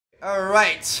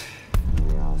Alright.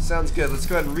 Sounds good. Let's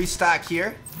go ahead and restock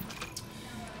here.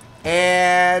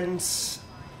 And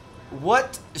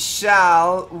what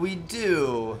shall we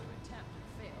do?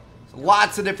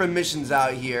 Lots of different missions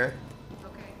out here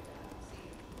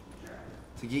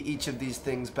to get each of these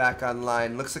things back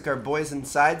online. Looks like our boy's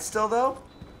inside still, though.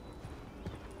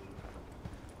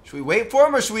 Should we wait for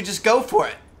him or should we just go for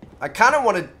it? I kind of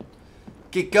want to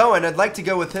get going. I'd like to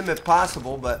go with him if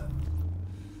possible, but...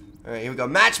 Alright, here we go.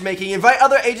 Matchmaking. Invite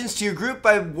other agents to your group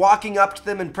by walking up to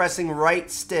them and pressing right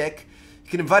stick.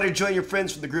 You can invite or join your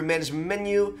friends from the group management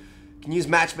menu. You can use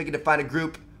matchmaking to find a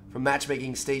group from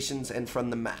matchmaking stations and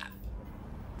from the map.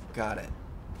 Got it.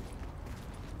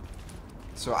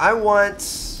 So I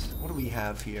want... What do we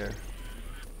have here?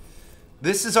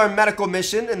 This is our medical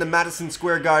mission in the Madison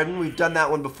Square Garden. We've done that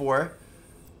one before.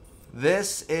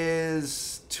 This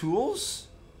is tools?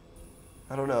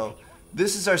 I don't know.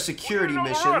 This is our security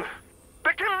mission.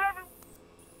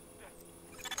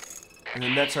 And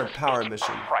then that's our power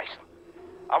mission.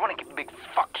 I want to give a big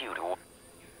fuck you to...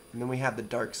 And then we have the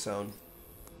dark zone.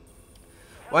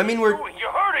 Well, I mean, we're...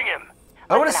 You're hurting him!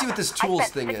 I want to see what this tools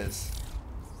thing is.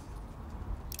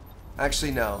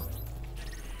 Actually, no.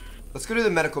 Let's go do the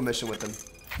medical mission with him.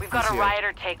 We've got a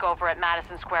rioter takeover at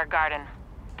Madison Square Garden.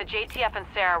 The JTF and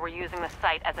Sarah were using the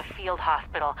site as a field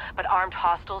hospital, but armed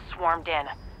hostiles swarmed in.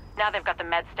 Now they've got the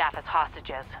med staff as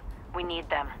hostages. We need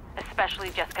them,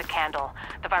 especially Jessica Candle,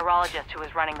 the virologist who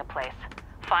is running the place.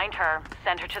 Find her,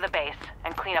 send her to the base,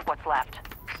 and clean up what's left.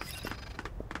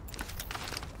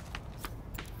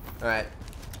 Alright.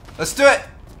 Let's do it!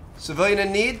 Civilian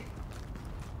in need?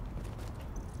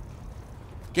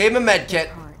 Gave him a med kit.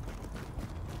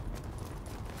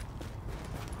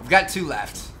 We've got 2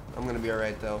 left. I'm gonna be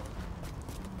alright though.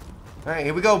 Alright,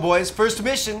 here we go, boys. First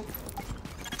mission.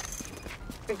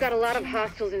 We've got a lot of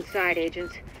hostiles inside,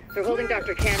 agents. They're holding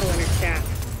Dr. Candle and her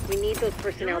staff. We need those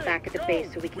personnel back at the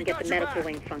base so we can get the medical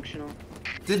wing functional.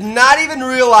 Did not even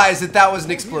realize that that was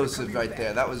an explosive right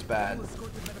there. That was bad.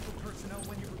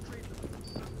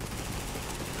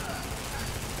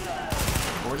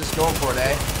 We're just going for it,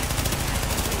 eh?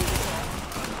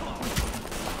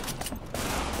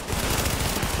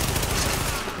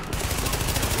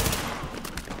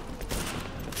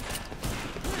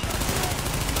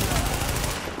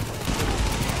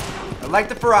 I like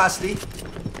the ferocity.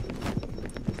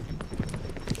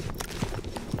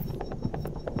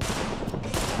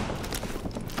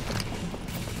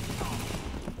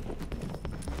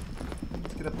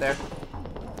 Let's get up there.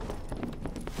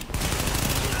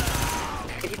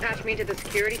 If you patch me into the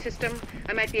security system,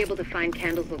 I might be able to find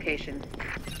Candle's location.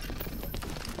 Here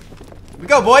we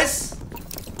go, boys.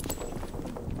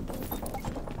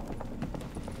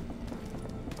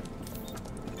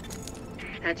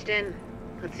 Patched in.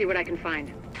 Let's see what I can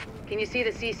find. Can you see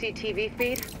the CCTV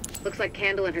feed? Looks like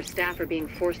Candle and her staff are being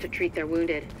forced to treat their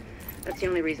wounded. That's the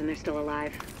only reason they're still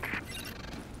alive.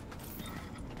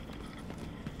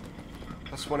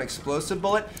 Plus 1 explosive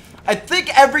bullet. I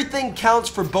think everything counts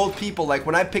for both people. Like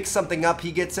when I pick something up,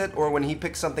 he gets it, or when he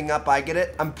picks something up, I get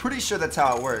it. I'm pretty sure that's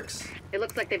how it works. It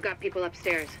looks like they've got people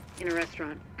upstairs, in a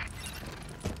restaurant.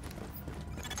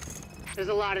 There's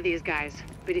a lot of these guys,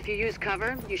 but if you use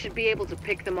cover, you should be able to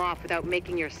pick them off without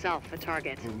making yourself a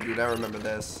target. Oh, dude, I remember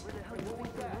this.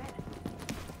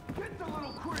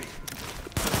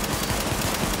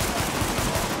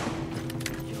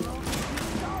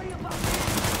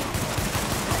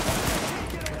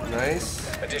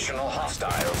 Nice. Additional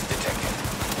hostiles detected.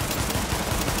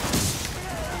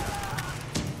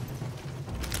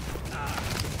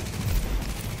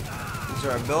 Use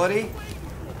our ability.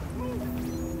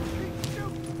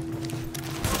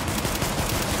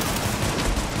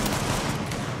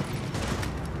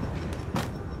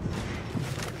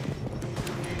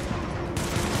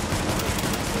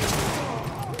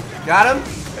 Got him.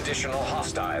 Additional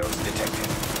hostiles detected.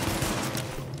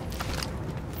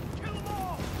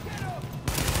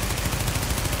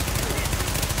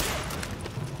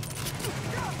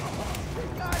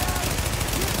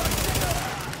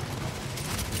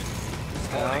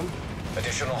 Warning.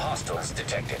 Additional hostiles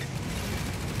detected.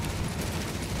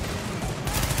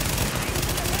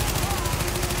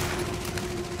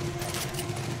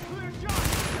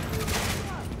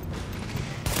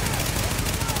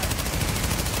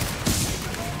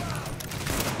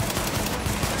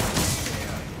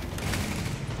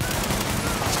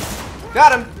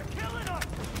 Got him.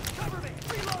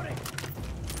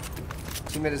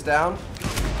 Teammate is down.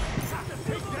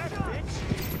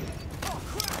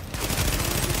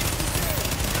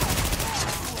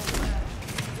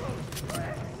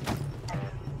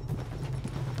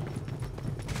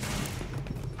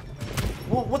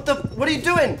 What the? What are you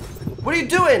doing? What are you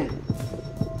doing?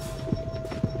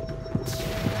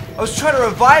 I was trying to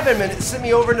revive him and it sent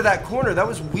me over into that corner. That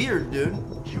was weird, dude.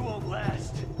 You won't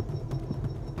last.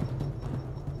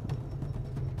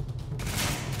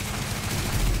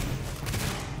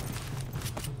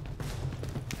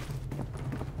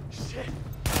 Shit.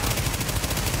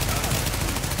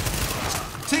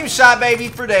 Team shot, baby,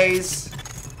 for days.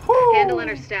 Candle and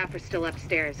her staff are still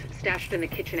upstairs, stashed in the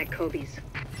kitchen at Kobe's.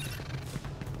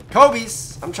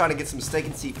 Kobe's. I'm trying to get some steak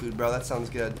and seafood, bro. That sounds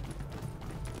good.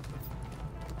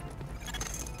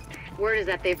 Word is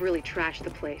that they've really trashed the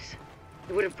place.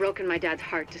 It would have broken my dad's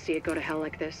heart to see it go to hell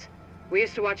like this. We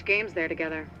used to watch games there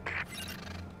together.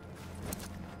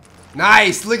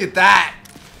 Nice. Look at that.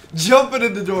 Jumping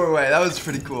in the doorway. That was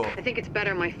pretty cool. I think it's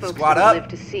better my folks Squad didn't up. live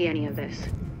to see any of this.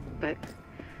 But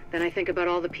then I think about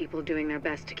all the people doing their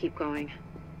best to keep going.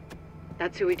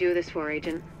 That's who we do this for,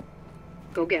 Agent.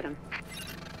 Go get him.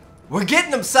 We're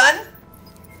getting them, son.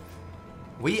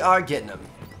 We are getting them.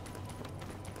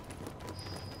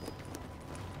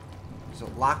 There's a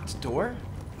locked door.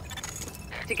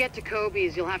 To get to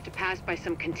Kobe's, you'll have to pass by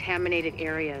some contaminated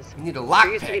areas. We need a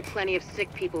There used to be lockpick. plenty of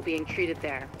sick people being treated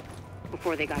there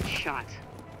before they got shot.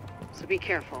 So be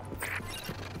careful. I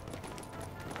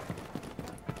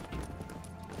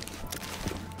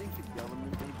think the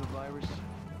government made the virus.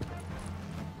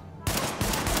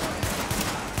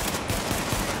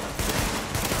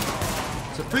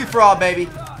 It's a free-for-all, baby.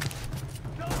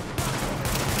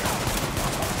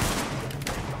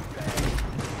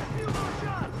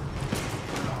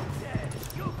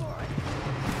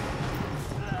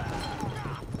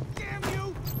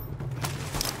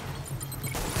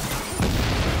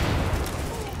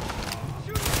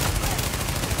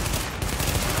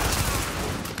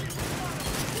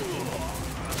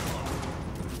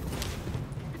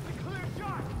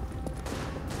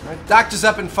 Alright, Doctor's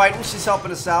up and fighting. She's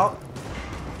helping us out.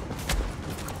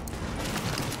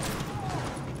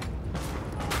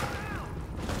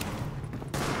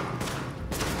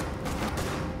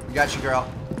 We got you, girl.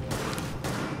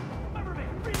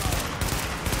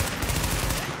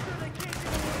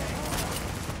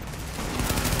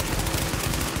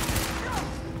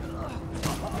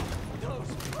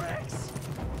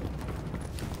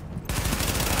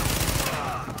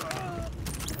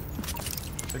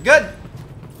 They're good.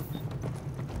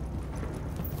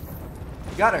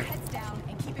 We got her. Heads down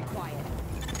and keep it quiet.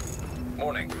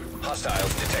 Warning.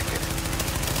 Hostiles detected.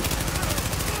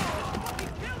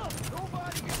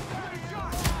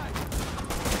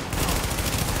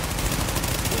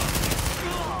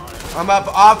 I'm up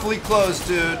awfully close,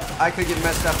 dude. I could get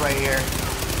messed up right here.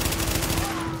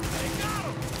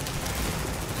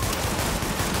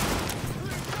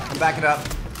 I'm backing up.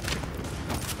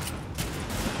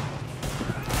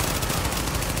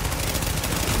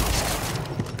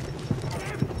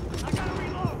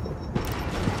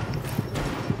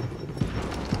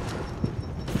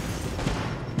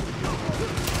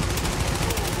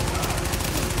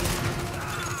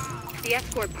 The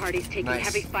escort party's taking Nice.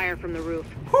 heavy fire from the roof.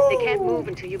 Woo! They can't move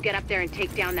until you get up there and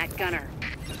take down that gunner.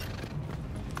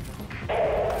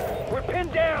 We're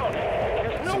pinned down.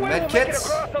 There's no Some way med we'll make it kits?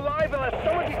 across alive unless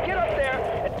someone can get up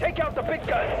there and take out the big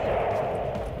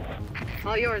guns.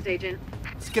 All yours, Agent.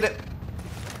 Let's get it.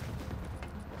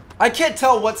 I can't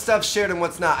tell what stuff's shared and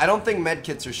what's not. I don't think med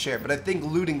kits are shared, but I think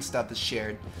looting stuff is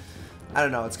shared. I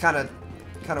don't know. It's kind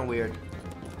of weird.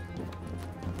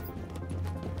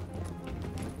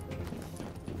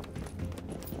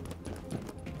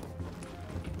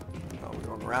 Oh, we're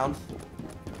going around.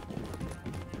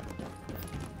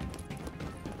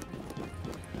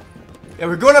 Yeah,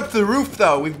 we're going up to the roof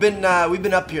though. We've been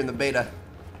up here in the beta.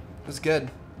 It was good.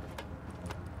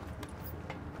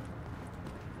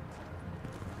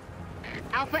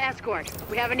 Alpha Escort,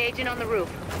 we have an agent on the roof.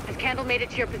 Has Candle made it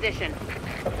to your position?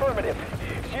 Affirmative.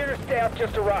 She and her staff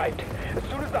just arrived. As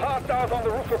soon as the hostiles on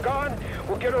the roof are gone,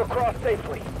 we'll get her across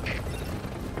safely.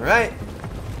 All right.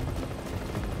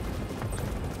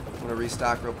 I'm gonna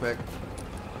restock real quick.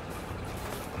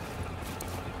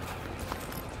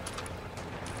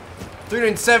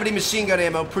 .370 machine gun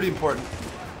ammo, pretty important.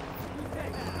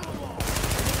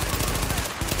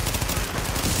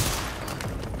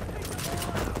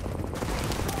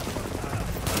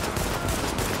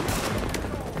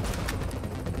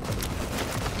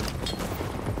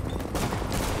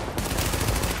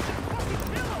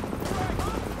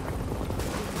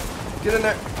 Get in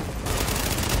there.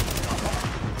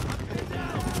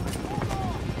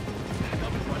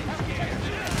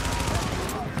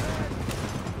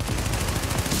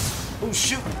 Oh,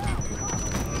 shoot.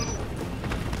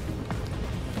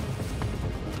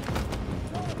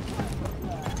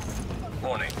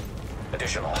 Warning.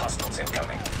 Additional hostiles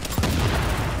incoming.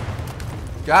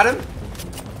 Got him?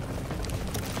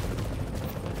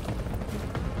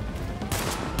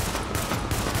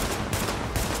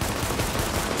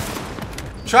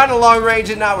 Trying to long range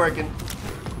it, not working.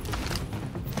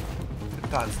 Good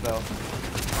taunts though.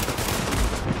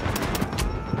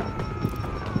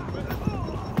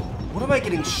 What am I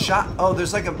getting shot? Oh,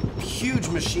 there's like a huge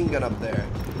machine gun up there.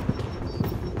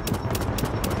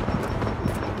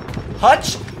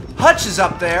 Hutch? Hutch is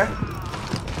up there.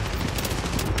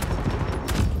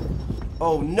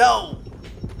 Oh no.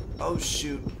 Oh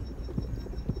shoot.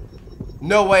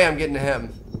 No way I'm getting to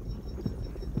him.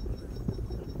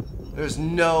 There's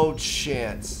no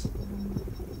chance.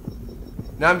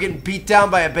 Now I'm getting beat down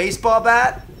by a baseball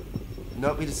bat?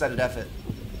 Nope, he decided to F it.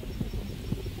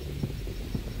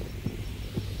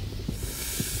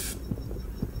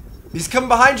 He's coming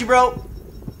behind you, bro.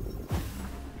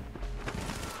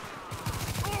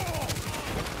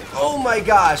 Oh my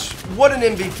gosh, what an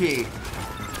MVP.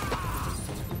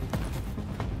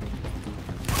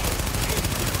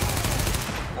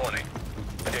 Warning.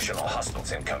 Additional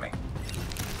hostiles incoming.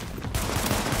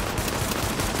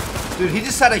 Dude, he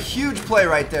just had a huge play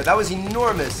right there. That was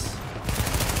enormous.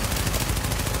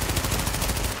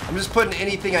 I'm just putting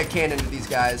anything I can into these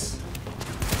guys.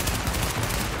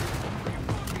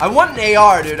 I want an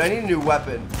AR, dude. I need a new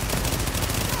weapon.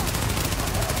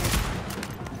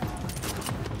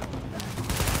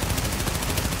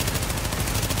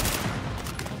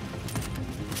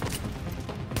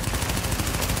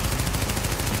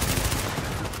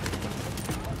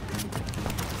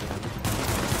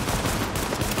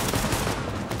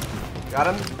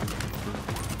 Got him.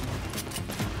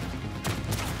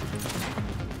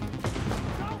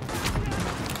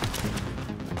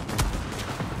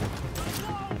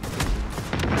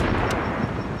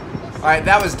 Alright,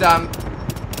 that was dumb.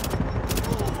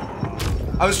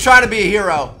 I was trying to be a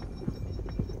hero.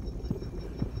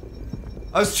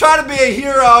 I was trying to be a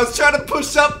hero. I was trying to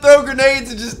push up, throw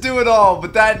grenades, and just do it all.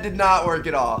 But that did not work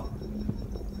at all.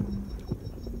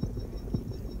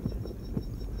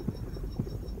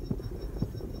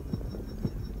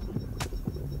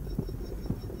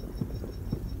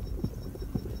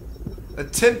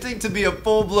 Attempting to be a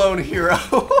full-blown hero.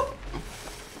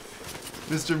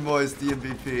 Mr. Moist, the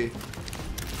MVP.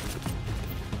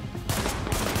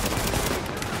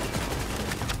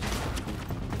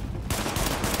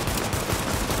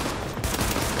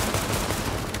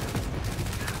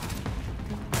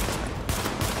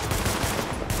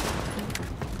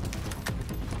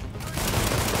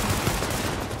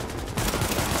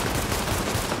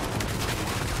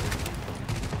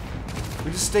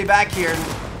 We just stay back here and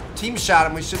team shot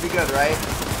him, we should be good, right?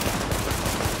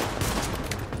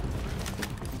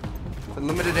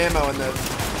 Unlimited ammo in the...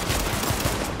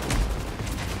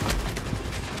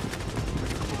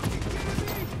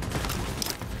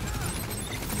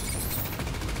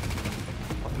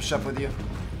 I'll push up with you.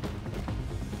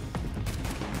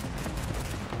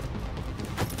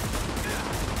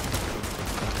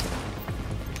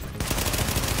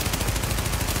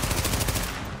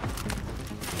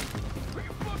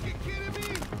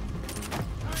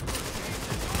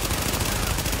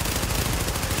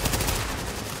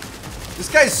 This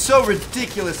guy's so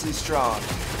ridiculously strong.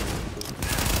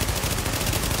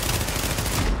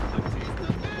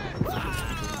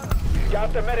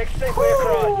 Got the medic safely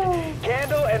across.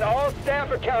 Candle and all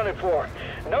staff accounted for.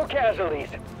 No casualties.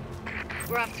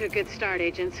 We're off to a good start,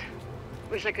 agents.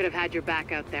 Wish I could have had your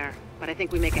back out there, but I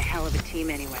think we make a hell of a team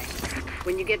anyway.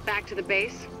 When you get back to the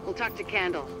base, we'll talk to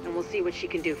Candle, and we'll see what she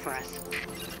can do for us.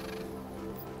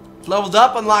 Leveled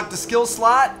up, unlocked the skill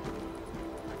slot.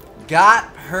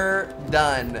 Got her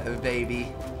done,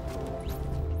 baby.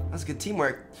 That's good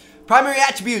teamwork. Primary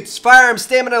attributes. Firearm,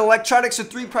 stamina, and electronics are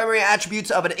 3 primary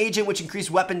attributes of an agent which increase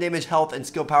weapon damage, health, and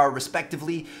skill power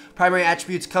respectively. Primary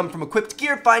attributes come from equipped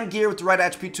gear. Find gear with the right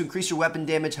attribute to increase your weapon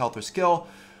damage, health, or skill.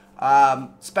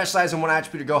 Specialize in one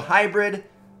attribute or go hybrid.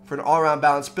 For an all-around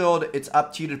balanced build, it's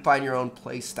up to you to find your own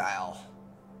play style.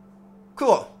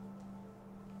 Cool.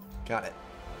 Got it.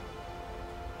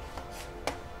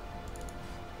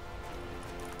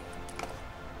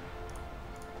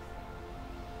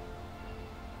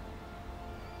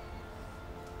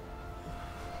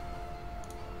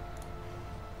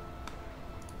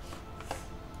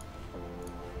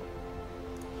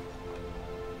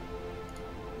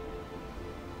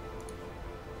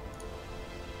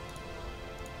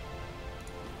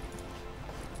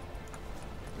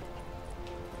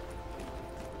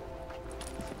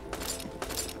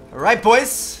 Alright,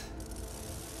 boys.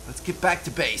 Let's get back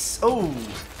to base. Oh,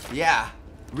 yeah.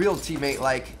 Real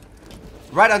teammate-like.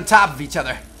 Right on top of each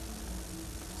other.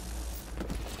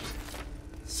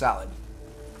 Solid.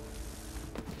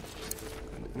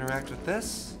 Interact with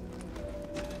this.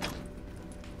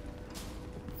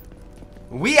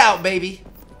 We out, baby.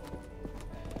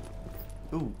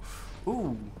 Ooh.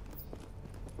 Ooh.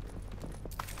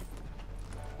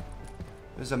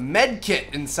 There's a med kit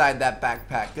inside that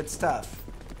backpack. Good stuff.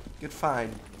 Good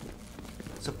find.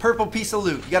 It's a purple piece of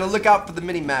loot. You gotta look out for the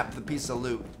mini-map for the piece of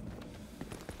loot.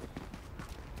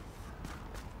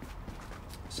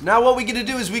 So now what we get to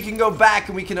do is we can go back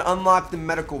and we can unlock the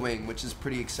medical wing, which is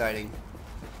pretty exciting.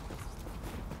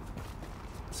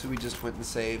 So we just went and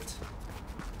saved.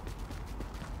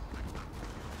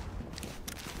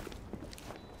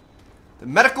 The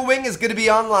medical wing is gonna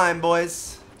be online,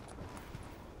 boys.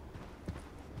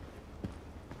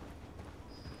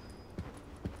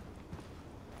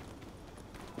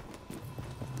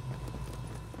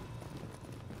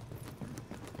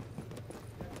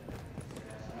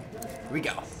 Here we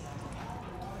go.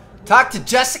 Talk to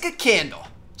Jessica Candle.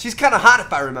 She's kind of hot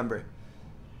if I remember.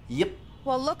 Yep.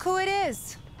 Well, look who it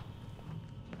is.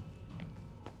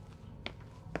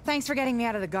 Thanks for getting me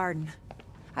out of the garden.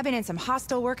 I've been in some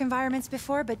hostile work environments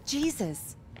before, but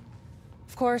Jesus.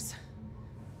 Of course,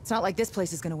 it's not like this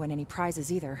place is gonna win any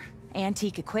prizes either.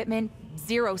 Antique equipment,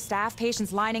 0 staff,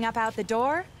 patients lining up out the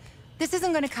door. This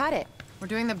isn't gonna cut it. We're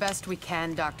doing the best we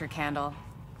can, Dr. Candle.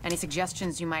 Any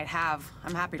suggestions you might have,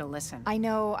 I'm happy to listen. I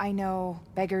know.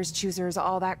 Beggars, choosers,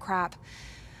 all that crap.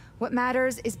 What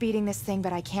matters is beating this thing,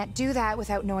 but I can't do that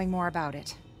without knowing more about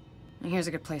it. Here's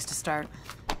a good place to start.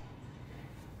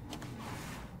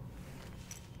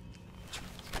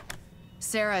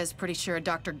 Sarah is pretty sure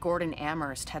Dr. Gordon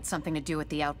Amherst had something to do with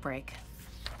the outbreak.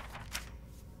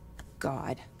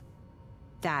 God.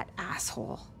 That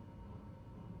asshole.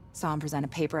 Saw him present a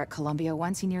paper at Columbia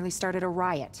once. He nearly started a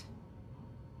riot.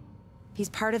 If he's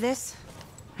part of this,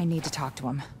 I need to talk to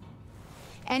him.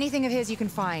 Anything of his you can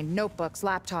find. Notebooks,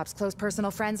 laptops, close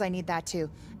personal friends, I need that too.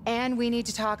 And we need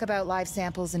to talk about live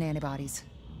samples and antibodies.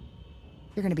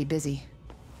 You're gonna be busy.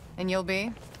 And you'll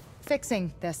be?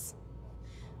 Fixing this.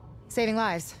 Saving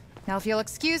lives. Now if you'll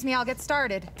excuse me, I'll get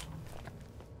started.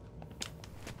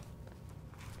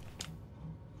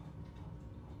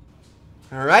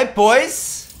 Alright,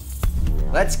 boys.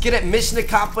 Let's get it. Mission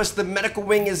accomplished. The medical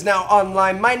wing is now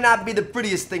online. Might not be the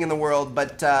prettiest thing in the world,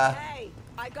 but Hey,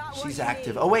 I got what she's you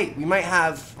active. need. Oh wait, we might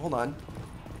have, hold on.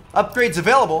 Upgrades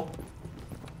available.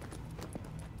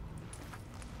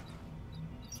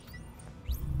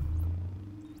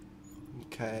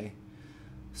 Okay.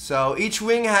 So each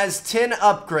wing has 10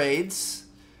 upgrades.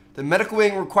 The medical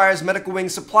wing requires medical wing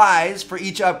supplies. For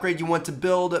each upgrade you want to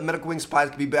build, medical wing supplies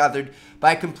can be gathered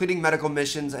by completing medical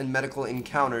missions and medical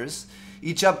encounters.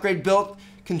 Each upgrade built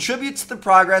contributes to the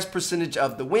progress percentage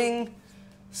of the wing.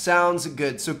 Sounds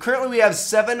good. So currently we have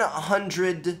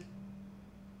 700...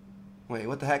 Wait,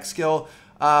 what the heck? Skill.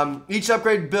 Each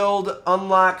upgrade build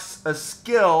unlocks a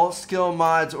skill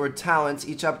mods, or talents.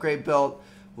 Each upgrade built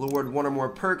will award 1 or more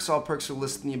perks. All perks are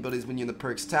listed in the abilities menu in the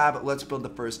perks tab. Let's build the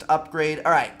first upgrade.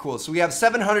 All right, cool. So we have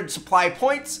 700 supply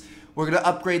points. We're going to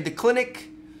upgrade the clinic.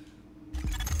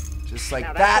 Just like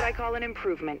Now that. that's what I call an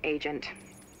improvement, Agent.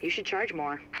 You should charge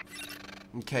more.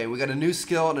 Okay, we got a new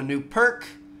skill and a new perk,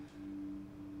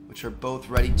 which are both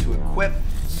ready to equip.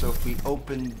 So if we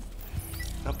open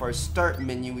up our start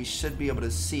menu, we should be able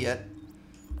to see it.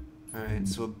 Alright,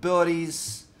 so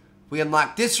abilities. We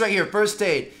unlock this right here, first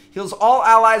aid. Heals all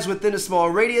allies within a small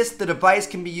radius. The device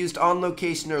can be used on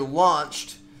location or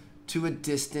launched to a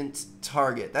distant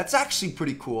target. That's actually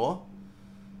pretty cool.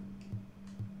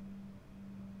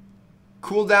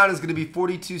 Cooldown is going to be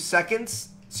 42 seconds.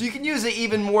 So you can use it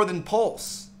even more than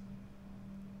Pulse.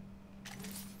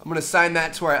 I'm going to assign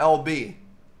that to our LB.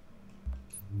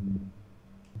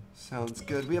 Sounds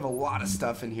good. We have a lot of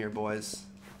stuff in here, boys.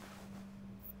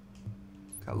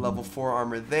 Got level 4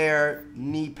 armor there.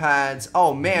 Knee pads.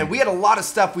 Oh, man. We had a lot of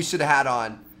stuff we should have had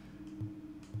on.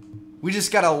 We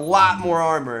just got a lot more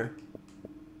armor.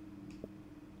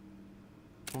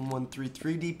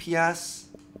 1133 DPS.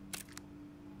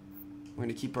 We're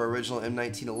going to keep our original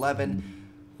M1911.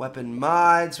 Weapon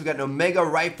mods. We got an Omega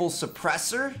Rifle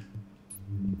Suppressor.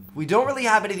 We don't really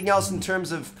have anything else in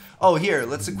terms of... Oh, here.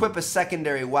 Let's equip a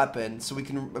secondary weapon. So we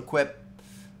can equip,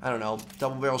 I don't know,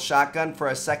 double barrel shotgun for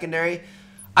a secondary.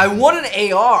 I want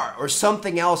an AR or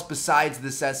something else besides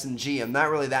this SMG. I'm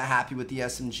not really that happy with the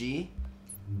SMG.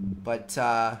 But,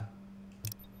 that's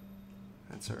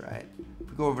alright.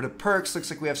 If we go over to perks, looks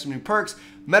like we have some new perks.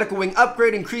 Medical wing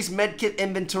upgrade. Increase medkit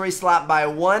inventory slot by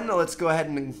 1. Let's go ahead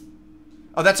and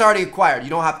Oh, that's already acquired. You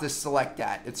don't have to select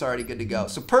that. It's already good to go.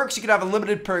 So perks, you can have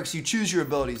unlimited perks. You choose your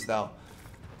abilities, though.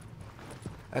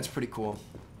 That's pretty cool.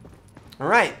 All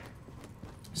right.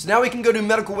 So now we can go to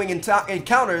medical wing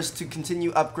encounters to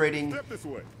continue upgrading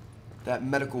that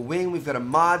medical wing. We've got a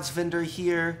mods vendor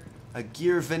here, a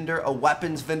gear vendor, a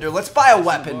weapons vendor. Let's buy a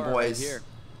weapon, boys.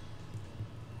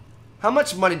 How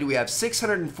much money do we have?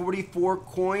 644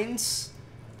 coins.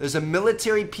 There's a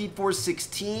military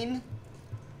P416.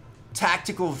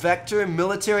 Tactical Vector,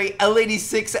 military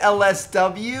L86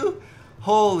 LSW.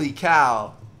 Holy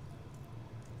cow.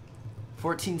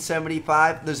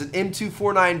 1475. There's an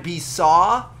M249B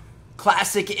SAW.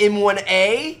 Classic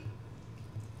M1A.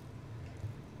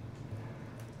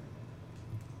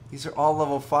 These are all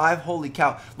level 5. Holy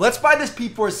cow. Let's buy this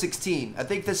P416. I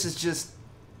think this is just...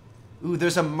 Ooh,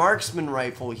 there's a marksman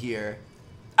rifle here.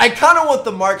 I kind of want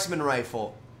the marksman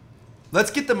rifle. Let's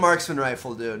get the marksman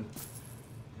rifle, dude.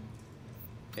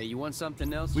 Hey, you want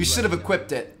something else? We should have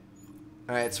equipped it.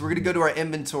 Alright, so we're going to go to our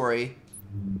inventory.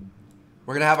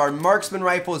 We're going to have our marksman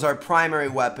rifle as our primary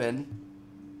weapon.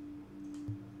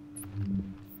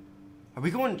 Are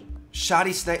we going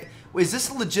shoddy sniper? Wait, is this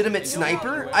a legitimate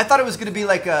sniper? I thought it was going to be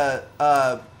like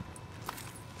a...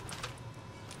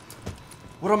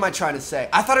 What am I trying to say?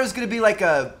 I thought it was going to be like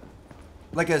a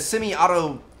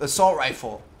semi-auto assault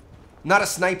rifle. Not a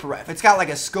sniper rifle. It's got like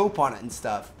a scope on it and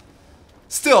stuff.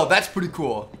 Still, that's pretty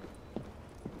cool.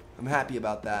 I'm happy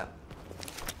about that.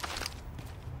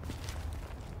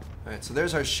 Alright, so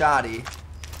there's our shoddy.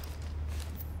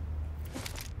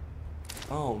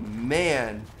 Oh,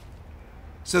 man.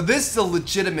 So this is a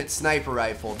legitimate sniper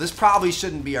rifle. This probably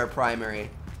shouldn't be our primary.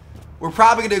 We're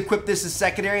probably going to equip this as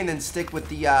secondary and then stick with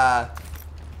the...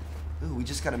 Ooh, we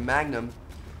just got a Magnum.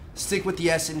 Stick with the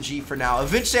SMG for now.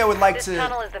 Eventually, I would like to... This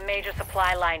tunnel is the major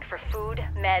supply line for food,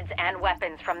 meds, and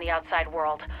weapons from the outside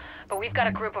world. But we've got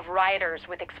a group of rioters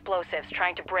with explosives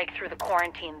trying to break through the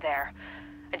quarantine there.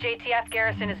 A JTF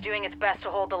garrison is doing its best to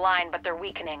hold the line, but they're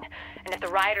weakening. And if the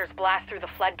rioters blast through the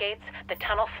floodgates, the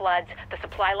tunnel floods, the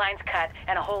supply lines cut,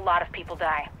 and a whole lot of people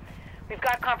die. We've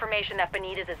got confirmation that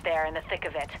Benitez is there in the thick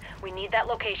of it. We need that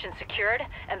location secured,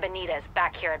 and Benitez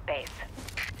back here at base.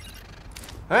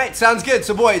 Alright, sounds good.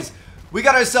 So, boys, we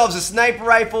got ourselves a sniper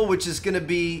rifle, which is going to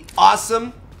be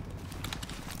awesome.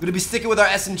 We're going to be sticking with our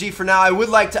SMG for now. I would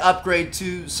like to upgrade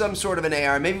to some sort of an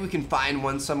AR. Maybe we can find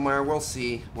one somewhere. We'll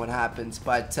see what happens.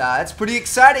 But it's pretty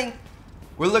exciting.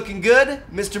 We're looking good.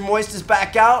 Mr. Moist is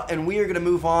back out, and we are going to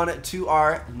move on to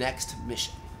our next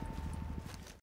mission.